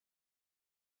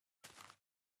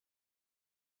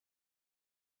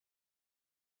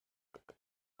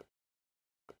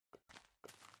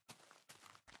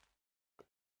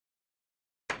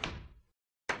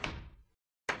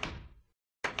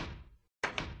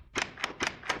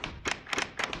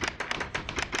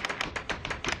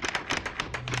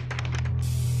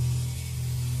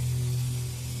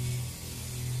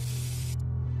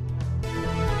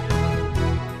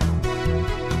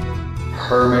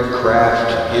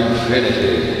Hermitcraft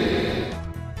Infinity.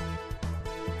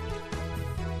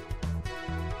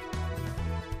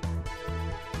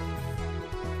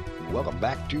 Welcome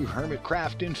back to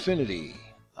Hermitcraft Infinity.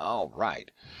 All right.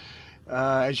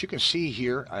 As you can see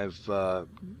here, I've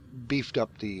beefed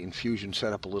up the infusion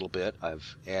setup a little bit.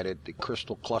 I've added the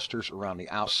crystal clusters around the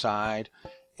outside,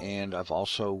 and I've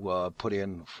also put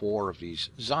in 4 of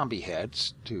these zombie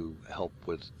heads to help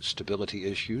with stability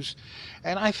issues.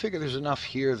 And I figure there's enough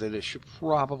here that it should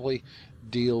probably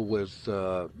deal with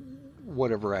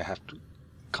whatever I have to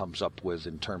comes up with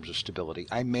in terms of stability.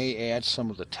 I may add some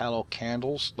of the tallow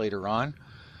candles later on,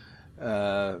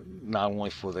 not only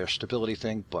for their stability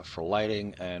thing, but for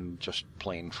lighting and just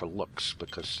plain for looks,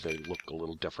 because they look a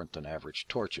little different than average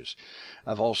torches.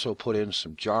 I've also put in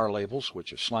some jar labels,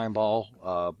 which are slime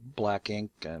ball, black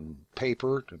ink, and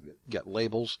paper to get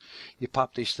labels. You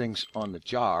pop these things on the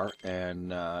jar,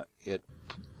 and it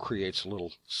creates a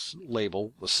little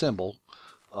label, a symbol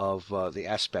of the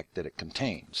aspect that it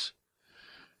contains.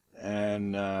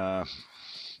 And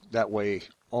that way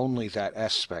only that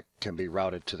aspect can be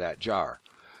routed to that jar.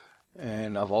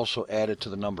 And I've also added to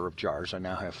the number of jars. I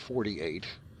now have 48.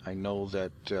 I know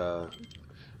that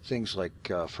things like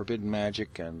Forbidden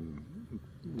Magic and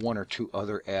 1 or 2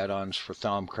 other add-ons for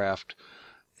Thaumcraft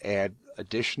add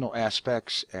additional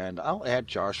aspects, and I'll add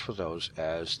jars for those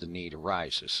as the need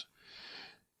arises.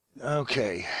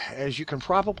 Okay, as you can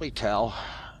probably tell,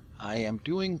 I am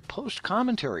doing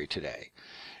post-commentary today,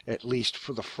 at least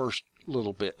for the first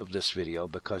little bit of this video,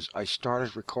 because I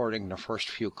started recording the first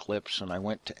few clips and I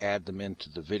went to add them into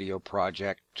the video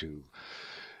project to,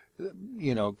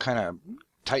 you know, kind of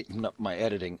tighten up my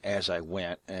editing as I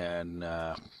went, and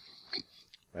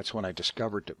that's when I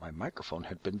discovered that my microphone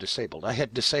had been disabled. I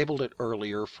had disabled it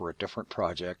earlier for a different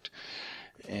project,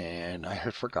 and I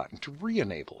had forgotten to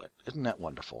re-enable it. Isn't that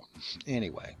wonderful?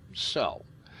 Anyway, so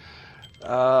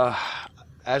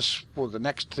as for the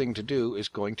next thing to do is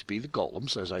going to be the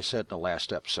golems, as I said in the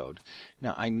last episode.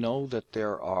 Now, I know that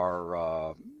there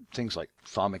are things like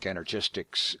thaumic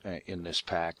energistics in this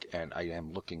pack, and I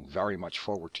am looking very much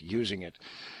forward to using it.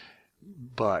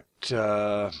 But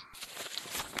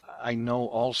I know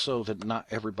also that not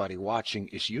everybody watching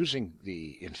is using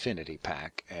the Infinity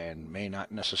pack and may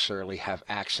not necessarily have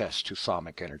access to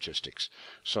thaumic energistics.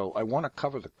 So I want to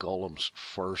cover the golems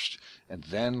first, and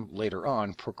then later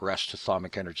on progress to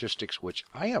thaumic energistics, which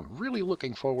I am really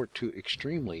looking forward to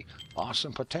extremely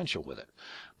awesome potential with it.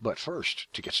 But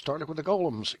first, to get started with the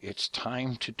golems, it's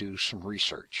time to do some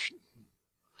research.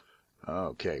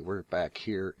 Okay, we're back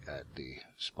here at the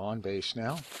spawn base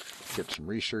now. Get some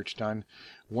research done.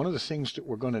 One of the things that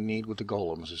we're going to need with the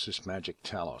golems is this magic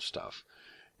tallow stuff.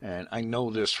 And I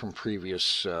know this from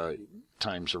previous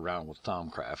times around with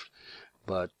Thaumcraft.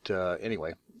 But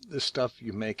anyway, this stuff,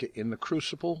 you make it in the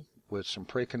crucible with some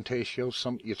precontatio.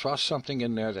 You toss something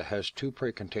in there that has 2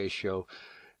 precontatio,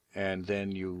 and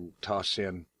then you toss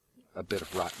in a bit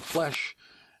of rotten flesh,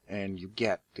 and you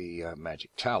get the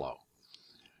magic tallow.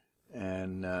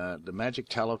 And the magic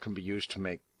tallow can be used to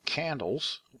make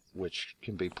candles, which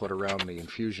can be put around the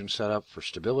infusion setup for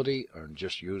stability, or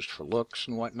just used for looks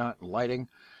and whatnot, and lighting.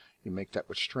 You make that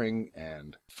with string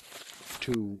and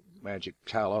 2 magic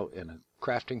tallow in a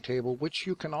crafting table, which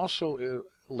you can also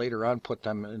later on put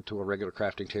them into a regular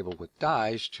crafting table with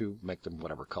dyes to make them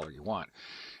whatever color you want.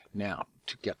 Now,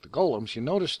 to get the golems, you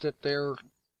notice that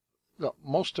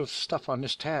most of the stuff on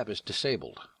this tab is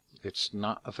disabled. It's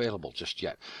not available just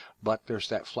yet, but there's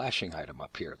that flashing item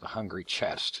up here, the Hungry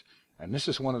Chest, and this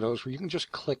is one of those where you can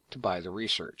just click to buy the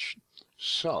research.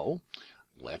 So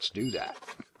let's do that.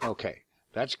 Okay,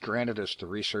 that's granted us the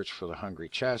research for the Hungry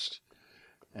Chest,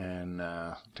 and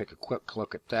take a quick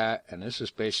look at that. And this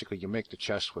is basically, you make the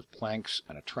chest with planks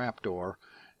and a trapdoor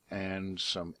and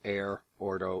some air,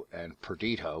 ordo, and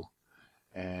perdito.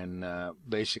 And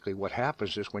basically what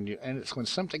happens is when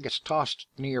something gets tossed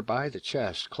nearby the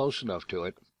chest, close enough to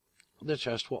it, the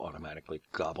chest will automatically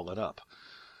gobble it up.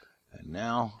 And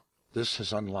now this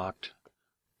has unlocked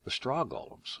the straw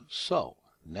golems. So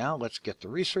now let's get the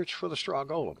research for the straw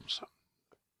golems.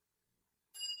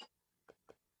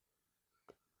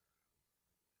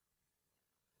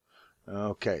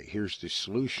 Okay, here's the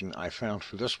solution I found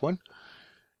for this one.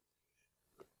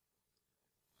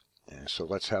 And so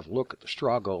let's have a look at the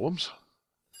straw golems.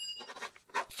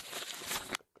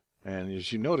 And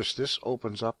as you notice, this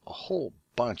opens up a whole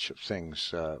bunch of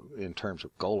things in terms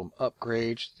of golem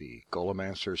upgrades, the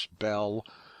Golemancers bell,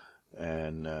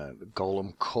 and the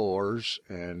golem cores,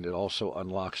 and it also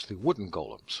unlocks the wooden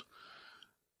golems.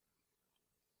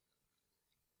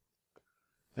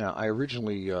 Now, I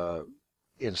originally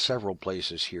in several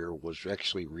places here was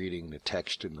actually reading the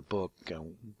text in the book.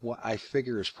 And what I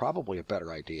figure is probably a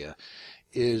better idea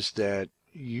is that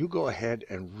you go ahead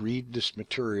and read this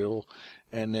material,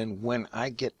 and then when I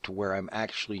get to where I'm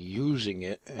actually using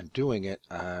it and doing it,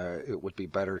 it would be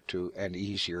better to, and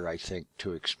easier, I think,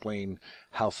 to explain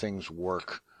how things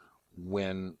work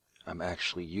when I'm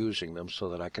actually using them so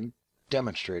that I can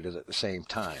demonstrate it at the same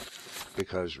time.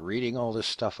 Because reading all this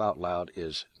stuff out loud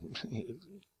is,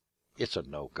 it's a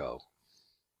no-go.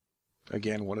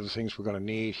 Again, one of the things we're going to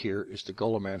need here is the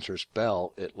Golemancer's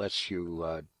Bell. It lets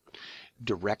you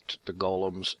direct the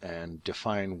golems and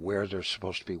define where they're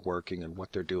supposed to be working and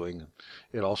what they're doing.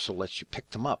 It also lets you pick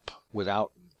them up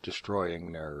without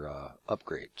destroying their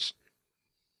upgrades.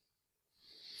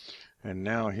 And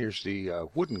now here's the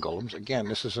wooden golems. Again,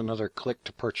 this is another click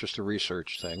to purchase the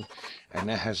research thing, and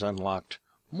that has unlocked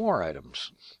more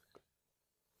items.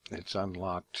 It's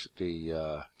unlocked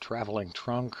the traveling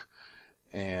trunk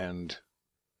and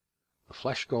the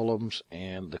flesh golems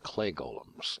and the clay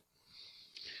golems.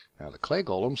 Now the clay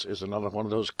golems is another one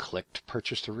of those click to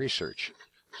purchase the research.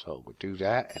 So we'll do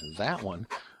that, and that one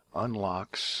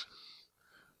unlocks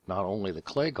not only the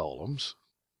clay golems,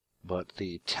 but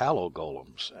the tallow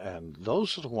golems, and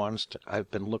those are the ones that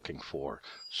I've been looking for.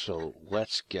 So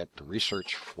let's get the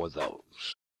research for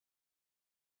those.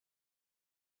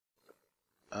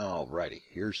 Alrighty,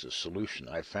 here's the solution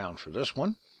I found for this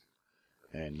one.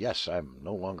 And yes, I'm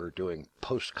no longer doing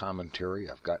post-commentary.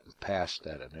 I've gotten past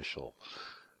that initial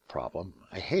problem.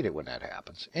 I hate it when that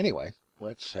happens. Anyway,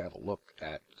 let's have a look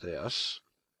at this.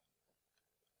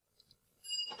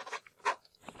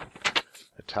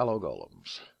 The tallow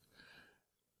golems.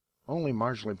 Only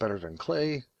marginally better than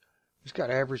clay. It's got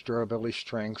average durability,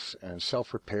 strength, and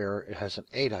self-repair. It has an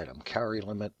 8-item carry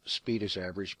limit. Speed is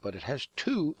average, but it has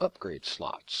 2 upgrade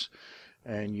slots.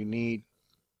 And you need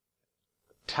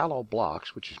tallow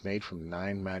blocks, which is made from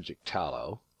 9 magic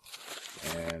tallow.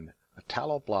 And a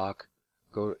tallow block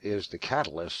is the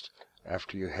catalyst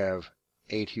after you have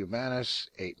 8 Humanus,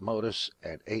 8 Modus,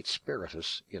 and 8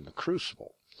 Spiritus in the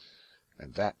Crucible.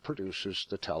 And that produces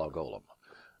the tallow golem.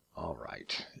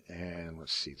 Alright, and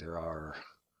let's see, there are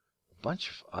a bunch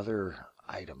of other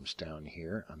items down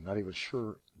here. I'm not even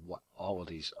sure what all of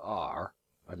these are.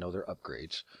 I know they're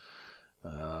upgrades.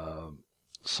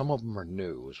 Some of them are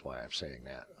new, is why I'm saying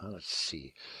that. Let's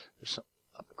see, there's some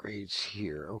upgrades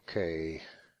here. Okay.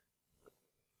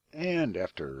 And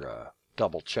after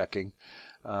double checking,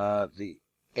 the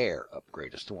air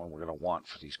upgrade is the one we're going to want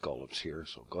for these golems here.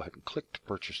 So go ahead and click to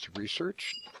purchase the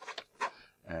research.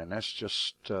 And that's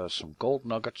just some gold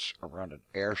nuggets around an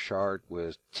air shard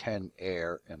with 10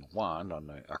 air and wand on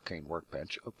the arcane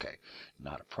workbench. Okay,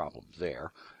 not a problem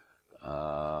there.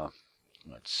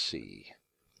 Let's see.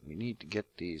 We need to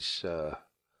get these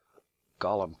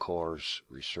golem cores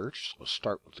researched. So we'll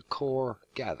start with the core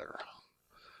gather.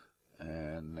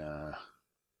 And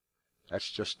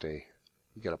that's just you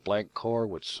get a blank core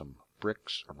with some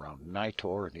bricks around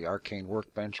Nitor and the arcane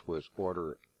workbench with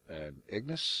Order and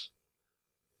Ignis.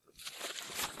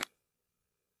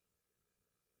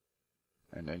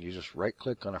 And then you just right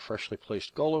click on a freshly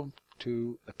placed golem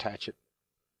to attach it.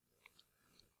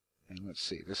 And let's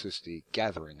see, this is the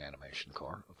gathering animation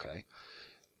core. Okay.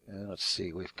 And let's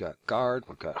see, we've got guard,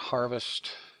 we've got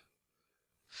harvest,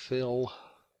 fill.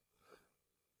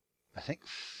 I think,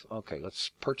 okay, let's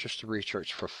purchase the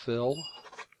research for fill.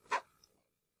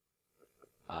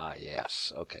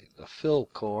 Yes, okay. The fill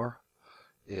core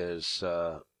is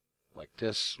like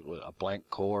this, with a blank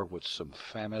core with some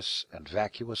Famus and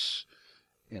Vacuous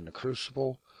in the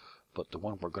Crucible. But the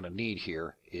one we're going to need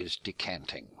here is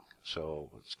decanting. So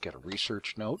let's get a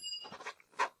research note.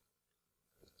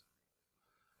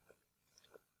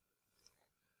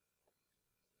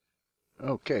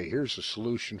 Okay, here's the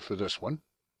solution for this one.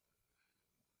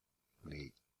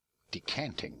 The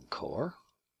decanting core.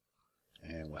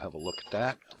 And we'll have a look at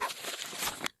that.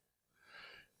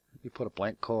 You put a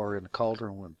blank core in the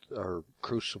cauldron with, or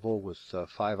crucible with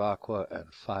 5 aqua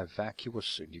and 5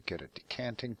 vacuous, and you get a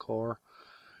decanting core.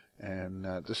 And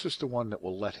this is the one that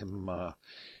will let him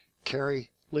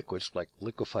carry liquids like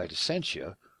liquefied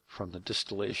essentia from the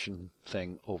distillation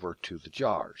thing over to the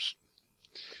jars.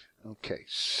 Okay,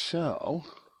 so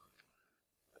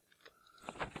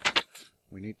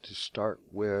we need to start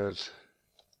with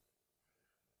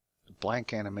the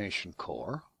blank animation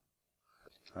core.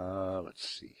 Let's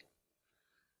see.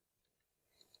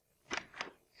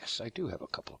 Yes, I do have a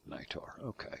couple of Nitor.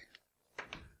 Okay.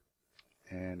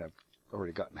 And I've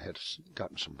already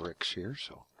gotten some bricks here,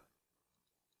 so.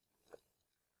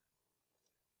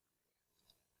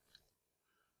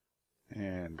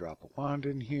 And drop a wand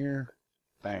in here.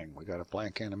 Bang, we got a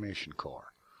blank animation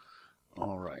core.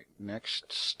 All right,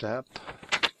 next step.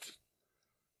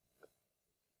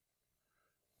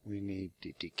 We need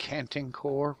the decanting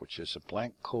core, which is a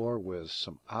blank core with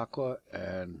some aqua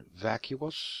and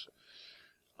vacuous.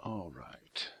 All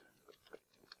right.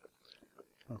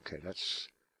 Okay, that's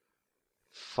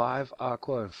 5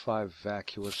 aqua and 5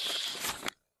 vacuous.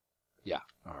 Yeah,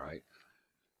 all right.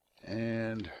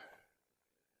 And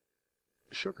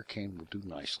sugarcane will do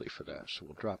nicely for that. So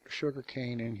we'll drop the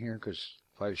sugarcane in here, because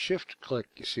if I shift click,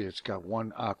 you see it's got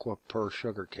 1 aqua per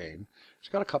sugarcane. It's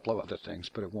got a couple of other things,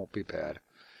 but it won't be bad.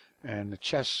 And the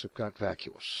chests have got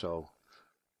vacuous, so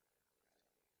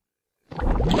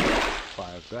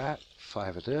 5 of that,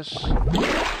 5 of this.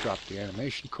 Drop the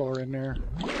animation core in there,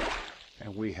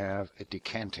 and we have a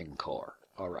decanting core.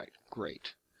 All right,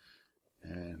 great.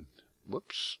 And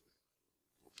whoops,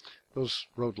 those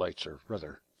road lights are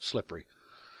rather slippery.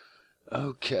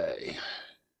 Okay.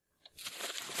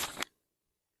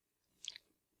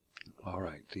 All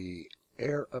right, the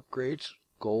air upgrades,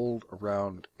 gold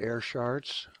around air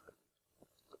shards.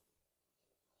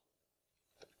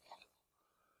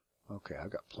 Okay, I've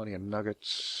got plenty of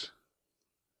nuggets.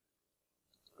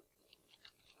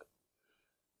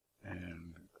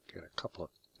 And get a couple of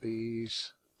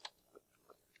these.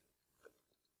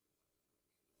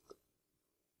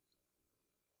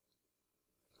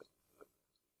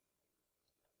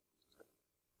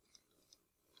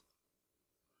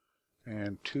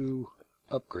 And 2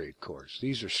 upgrade cores.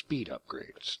 These are speed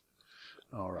upgrades.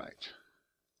 All right.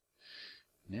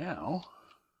 Now,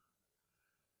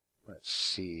 let's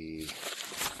see.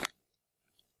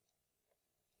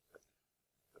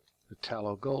 The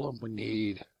tallow golem, we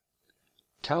need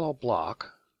tallow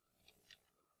block.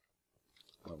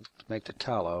 Well, to make the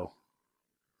tallow,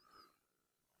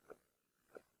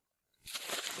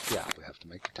 yeah, we have to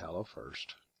make the tallow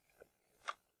first.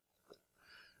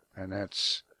 And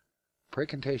that's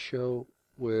Precantatio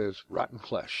with rotten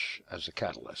flesh as a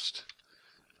catalyst.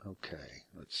 Okay,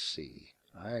 let's see.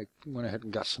 I went ahead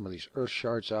and got some of these earth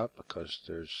shards out because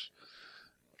there's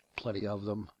plenty of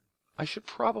them. I should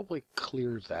probably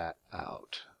clear that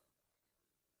out.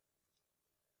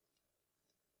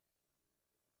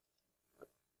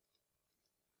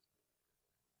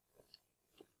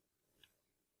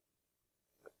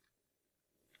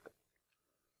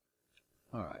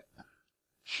 All right.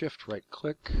 Shift right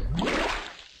click.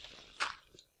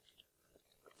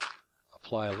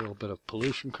 Apply a little bit of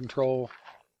pollution control.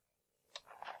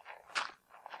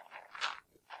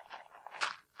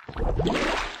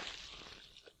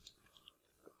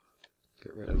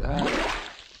 Get rid of that.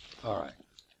 All right.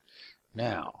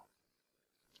 Now,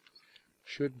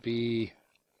 should be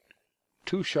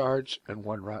 2 shards and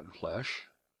 1 rotten flesh.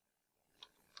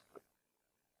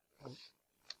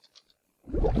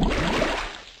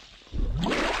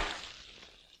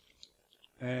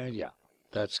 And yeah,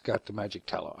 that's got the magic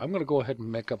tallow. I'm going to go ahead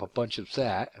and make up a bunch of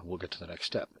that, and we'll get to the next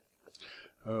step.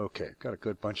 Okay, got a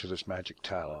good bunch of this magic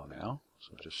tallow now.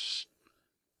 So just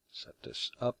set this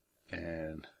up,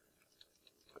 and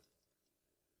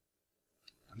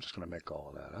I'm just going to make all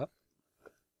of that up.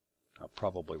 I'll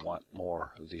probably want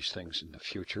more of these things in the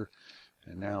future.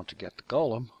 And now to get the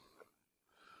golem,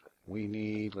 we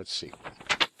need, let's see,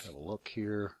 have a look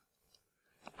here.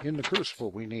 In the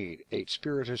crucible we need 8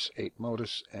 spiritus, 8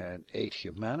 modus, and 8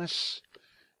 humanus.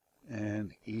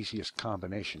 And the easiest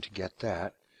combination to get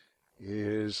that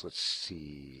is, let's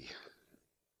see,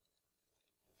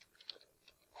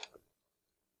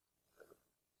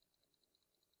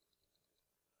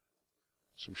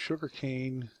 some sugar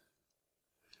cane.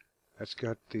 That's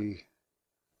got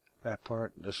that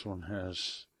part. This one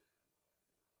has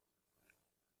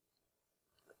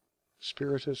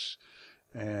spiritus,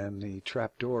 and the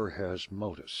trapdoor has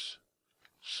modus.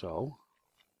 So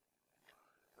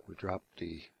we drop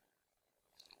the,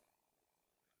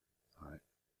 all right,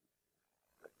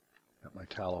 got my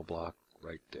tallow block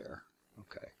right there.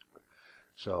 Okay,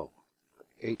 so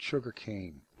 8 sugar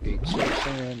cane, 8 soul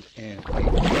sand, and 8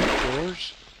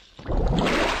 trapdoors.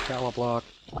 Tallow block.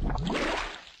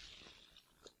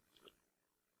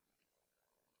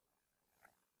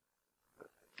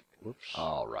 Whoops.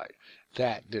 All right.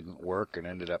 That didn't work and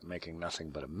ended up making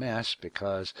nothing but a mess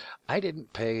because I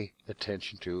didn't pay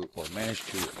attention to, or managed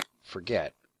to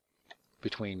forget,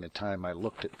 between the time I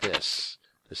looked at this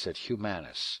that said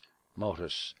humanus,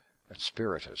 modus, and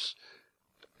spiritus.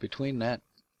 Between that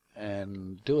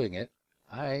and doing it,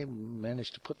 I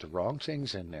managed to put the wrong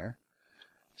things in there.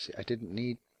 See, I didn't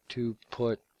need to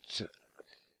put,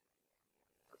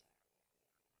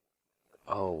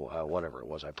 whatever it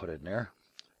was I put in there.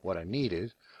 What I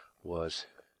needed was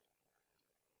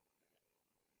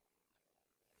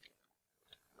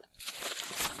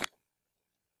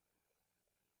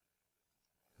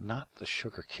Not the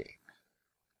sugar cane.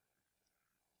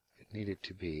 It needed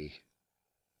to be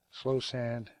slow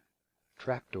sand,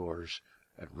 trapdoors,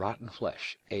 and rotten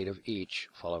flesh, 8 of each,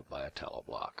 followed by a tallow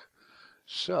block.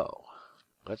 So,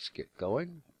 let's get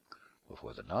going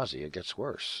before the nausea gets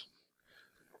worse.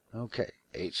 Okay,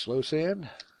 8 slow sand.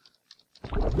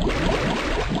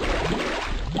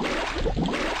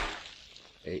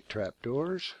 8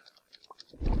 trapdoors.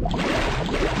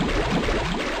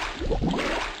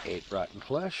 8 rotten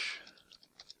flesh.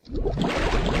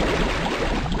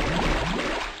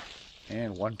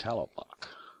 And 1 tallow block.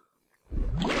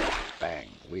 Bang,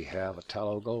 we have a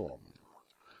tallow golem.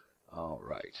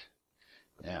 Alright.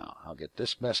 Now, I'll get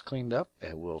this mess cleaned up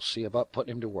and we'll see about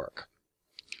putting him to work.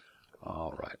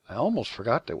 Alright, I almost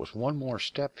forgot there was one more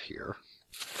step here.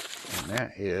 And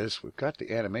that is, we've got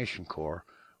the animation core.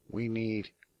 We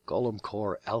need Golem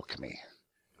Core Alchemy.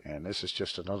 And this is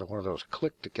just another one of those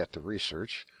click to get the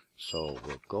research. So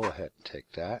we'll go ahead and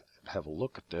take that and have a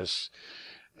look at this.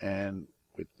 And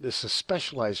this is a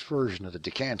specialized version of the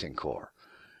decanting core.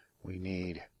 We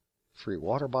need 3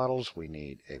 water bottles. We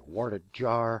need a warded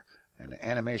jar and an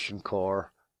animation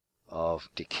core of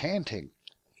decanting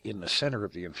in the center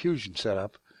of the infusion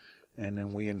setup. And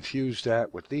then we infuse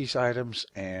that with these items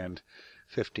and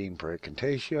 15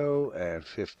 Precantatio and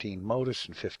 15 Modus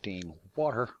and 15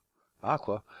 water,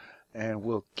 aqua, and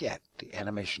we'll get the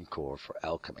animation core for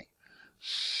alchemy.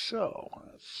 So,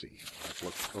 let's see.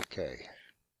 Okay.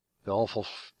 They'll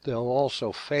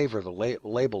also favor the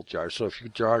labeled jars. So if your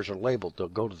jars are labeled, they'll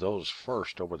go to those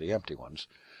first over the empty ones.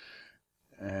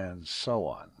 And so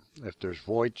on. If there's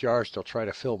void jars, they'll try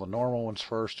to fill the normal ones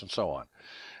first, and so on.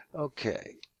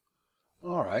 Okay.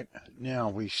 Alright, now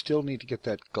we still need to get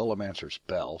that Golemancer's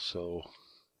bell, so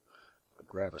I'll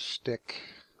grab a stick,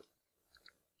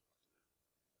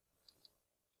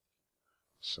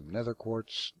 some nether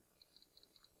quartz,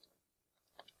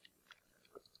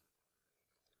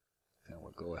 and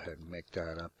we'll go ahead and make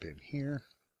that up in here.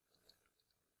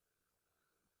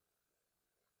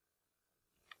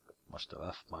 Must have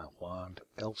left my wand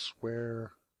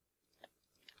elsewhere,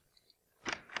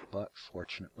 but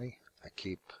fortunately I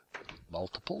keep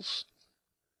multiples.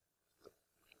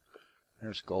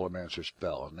 There's Golemancer's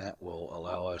bell, and that will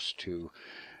allow us to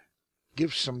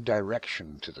give some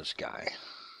direction to this guy.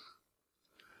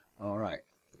 Alright,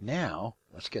 now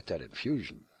let's get that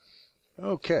infusion.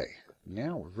 Okay,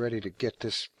 now we're ready to get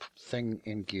this thing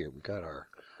in gear. We got our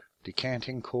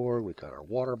decanting core, we got our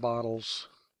water bottles.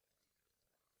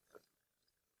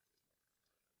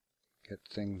 Get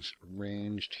things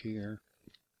arranged here.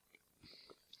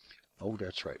 Oh,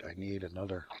 that's right. I need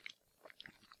another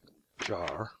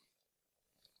jar.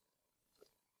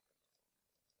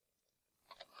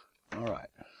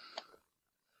 Alright.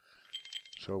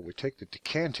 So we take the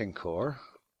decanting core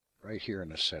right here in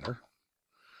the center.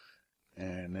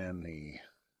 And then the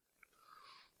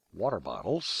water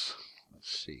bottles. Let's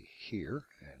see, here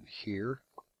and here.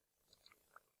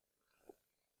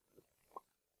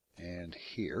 And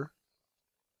here.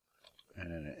 And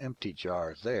then an empty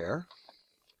jar there.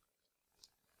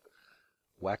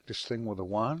 Whack this thing with a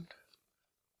wand,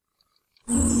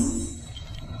 and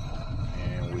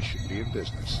we should be in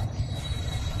business.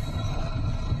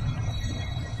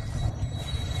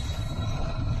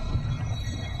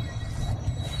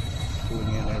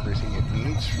 Pulling in everything it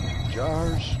needs from the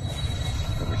jars.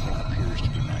 Everything appears to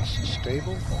be nice and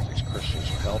stable. All these crystals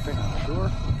are helping, I'm sure.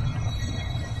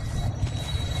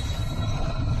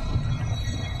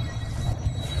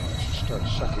 Now let's just start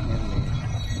sucking in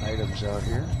the items out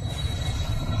here.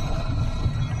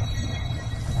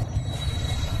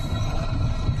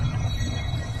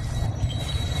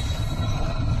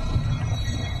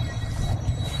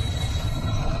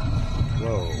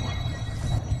 Whoa.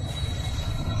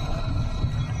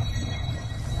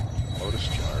 The Modus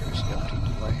jar is empty.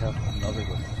 Do I have another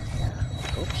one in here? I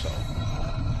hope so.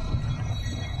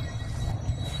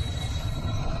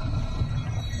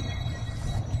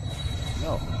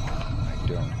 No, I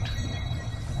don't.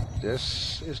 This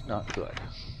is not good.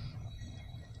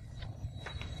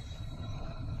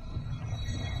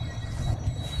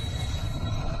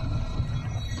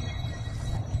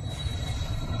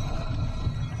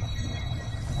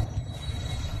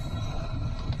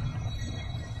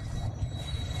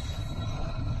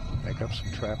 Make up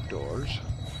some trapdoors.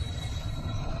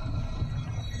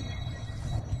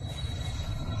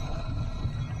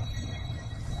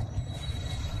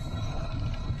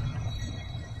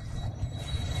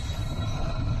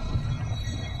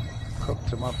 Cook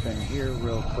them up in here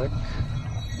real quick.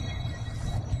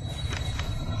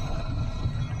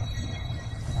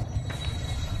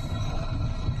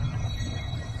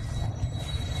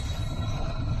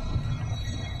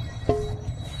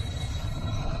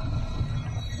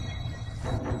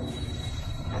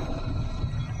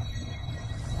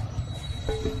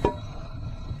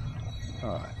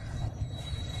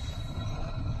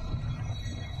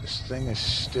 This thing is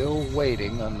still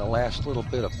waiting on the last little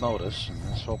bit of modus, and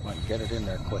let's hope I can get it in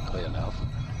there quickly enough.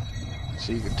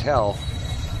 So you can tell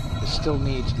it still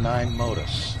needs 9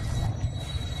 modus.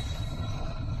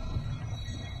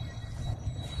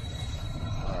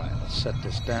 Alright, let's set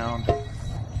this down.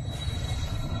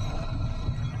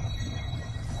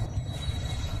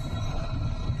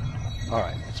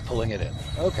 Alright, it's pulling it in.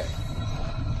 Okay.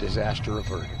 Disaster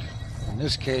averted. In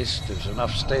this case, there's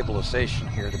enough stabilization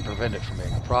here to prevent it from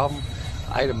being a problem.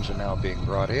 Items are now being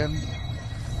brought in.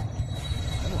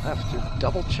 I will have to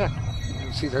double check.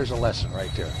 See, there's a lesson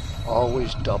right there.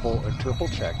 Always double and triple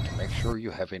check to make sure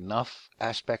you have enough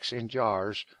aspects in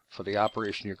jars for the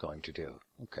operation you're going to do.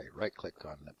 Okay, right click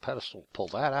on the pedestal, pull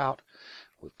that out.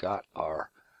 We've got our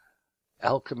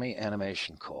alchemy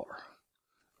animation core.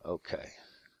 Okay.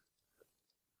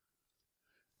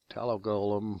 Tallow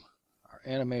Golem, our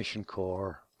animation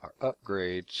core, our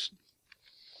upgrades.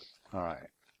 Alright,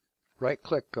 right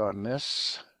click on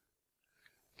this,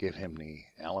 give him the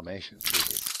animation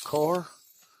core.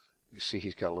 You see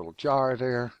he's got a little jar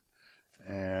there,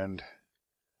 and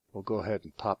we'll go ahead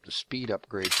and pop the speed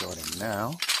upgrades on him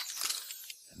now.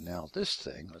 And now this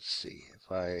thing, let's see, if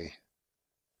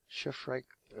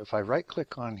I right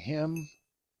click on him,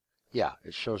 yeah,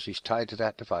 it shows he's tied to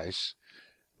that device.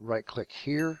 Right click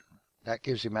here, that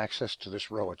gives him access to this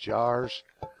row of jars.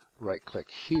 Right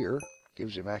click here,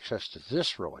 gives him access to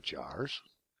this row of jars.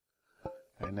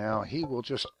 And now he will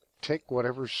just take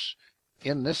whatever's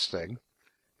in this thing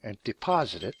and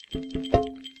deposit it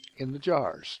in the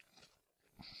jars.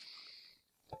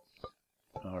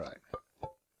 Alright,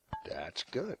 that's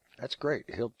good. That's great.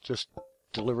 He'll just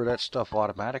deliver that stuff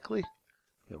automatically.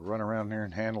 He'll run around there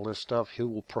and handle this stuff. He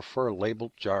will prefer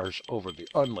labeled jars over the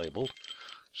unlabeled.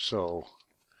 So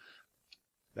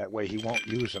that way he won't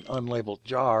use an unlabeled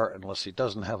jar unless he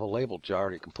doesn't have a labeled jar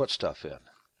he can put stuff in.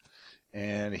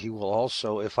 And he will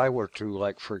also, if I were to,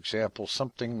 like, for example,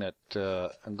 something that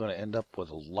I'm going to end up with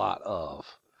a lot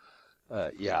of,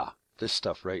 yeah, this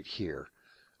stuff right here,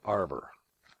 arbor,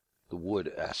 the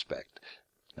wood aspect.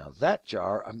 Now that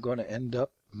jar, I'm going to end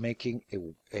up making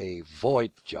a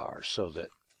void jar so that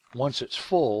once it's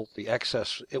full, the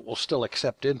excess, it will still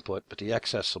accept input, but the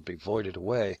excess will be voided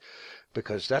away,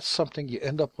 because that's something you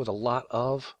end up with a lot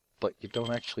of, but you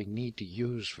don't actually need to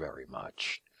use very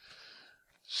much.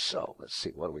 So let's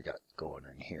see, what do we got going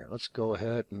in here? Let's go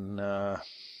ahead and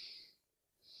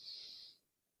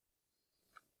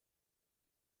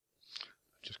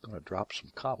just going to drop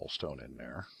some cobblestone in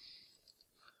there.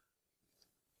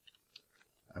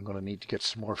 I'm going to need to get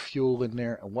some more fuel in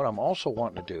there. And what I'm also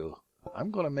wanting to do,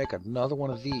 I'm going to make another one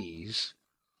of these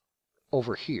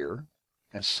over here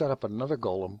and set up another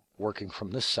golem working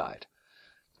from this side.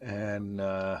 And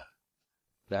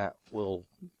that will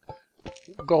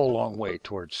go a long way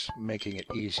towards making it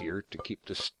easier to keep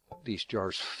these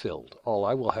jars filled. All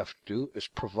I will have to do is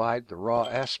provide the raw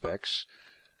aspects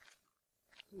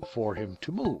for him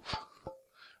to move.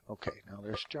 Okay, now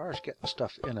there's jars getting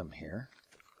stuff in them here.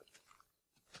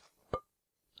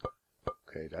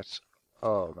 Okay, that's,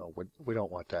 oh no, we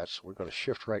don't want that, so we're going to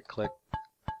shift right click.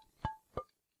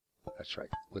 That's right,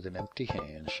 with an empty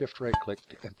hand, shift right click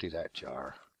to empty that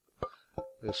jar.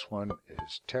 This one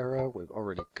is Terra. We've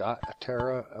already got a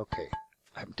Terra. Okay,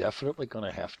 I'm definitely going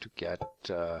to have to get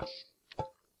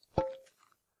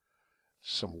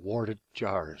some warded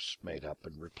jars made up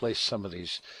and replace some of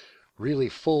these really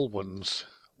full ones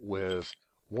with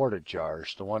warded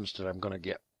jars, the ones that I'm going to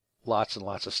get lots and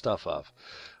lots of stuff of.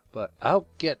 But I'll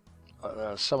get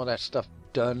some of that stuff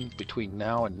done between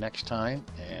now and next time,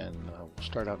 and we'll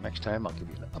start out next time. I'll give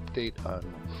you an update on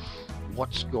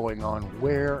what's going on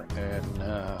where,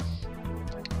 and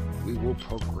we will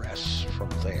progress from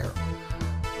there.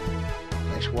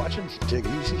 Thanks for watching. Take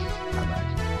it easy.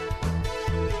 Bye-bye.